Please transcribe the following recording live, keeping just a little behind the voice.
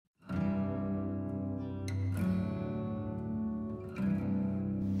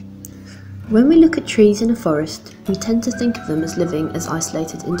When we look at trees in a forest, we tend to think of them as living as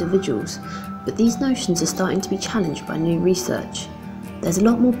isolated individuals, but these notions are starting to be challenged by new research. There's a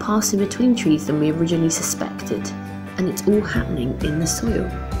lot more passing between trees than we originally suspected, and it's all happening in the soil.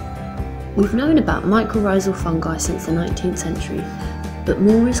 We've known about mycorrhizal fungi since the 19th century, but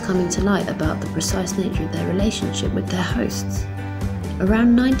more is coming to light about the precise nature of their relationship with their hosts.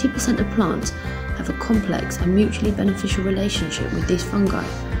 Around 90% of plants have a complex and mutually beneficial relationship with these fungi,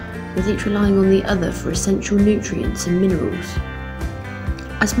 with each relying on the other for essential nutrients and minerals.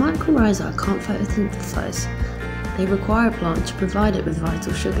 As mycorrhizae can't photosynthesize, they require a plant to provide it with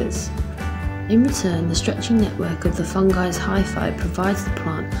vital sugars. In return, the stretching network of the fungi's hyphae provides the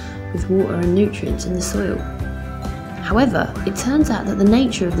plant with water and nutrients in the soil. However, it turns out that the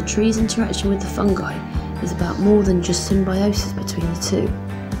nature of the tree's interaction with the fungi is about more than just symbiosis between the two.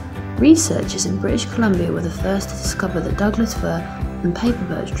 Researchers in British Columbia were the first to discover that Douglas fir and paper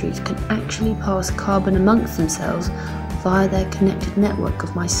birch trees can actually pass carbon amongst themselves via their connected network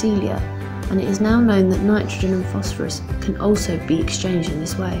of mycelia, and it is now known that nitrogen and phosphorus can also be exchanged in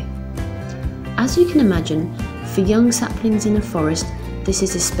this way. As you can imagine, for young saplings in a forest, this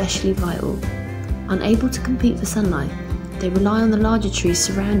is especially vital. Unable to compete for sunlight, they rely on the larger trees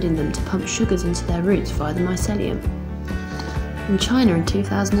surrounding them to pump sugars into their roots via the mycelium. In China in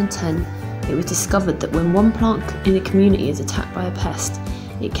 2010, it was discovered that when one plant in a community is attacked by a pest,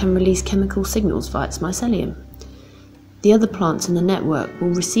 it can release chemical signals via its mycelium. The other plants in the network will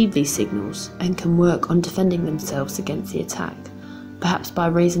receive these signals and can work on defending themselves against the attack, perhaps by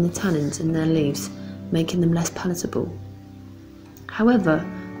raising the tannins in their leaves, making them less palatable. However,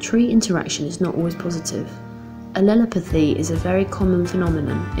 tree interaction is not always positive. Allelopathy is a very common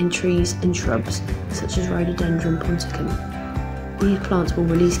phenomenon in trees and shrubs, such as Rhododendron ponticum. These plants will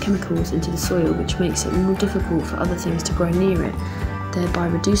release chemicals into the soil, which makes it more difficult for other things to grow near it, thereby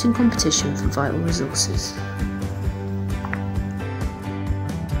reducing competition for vital resources.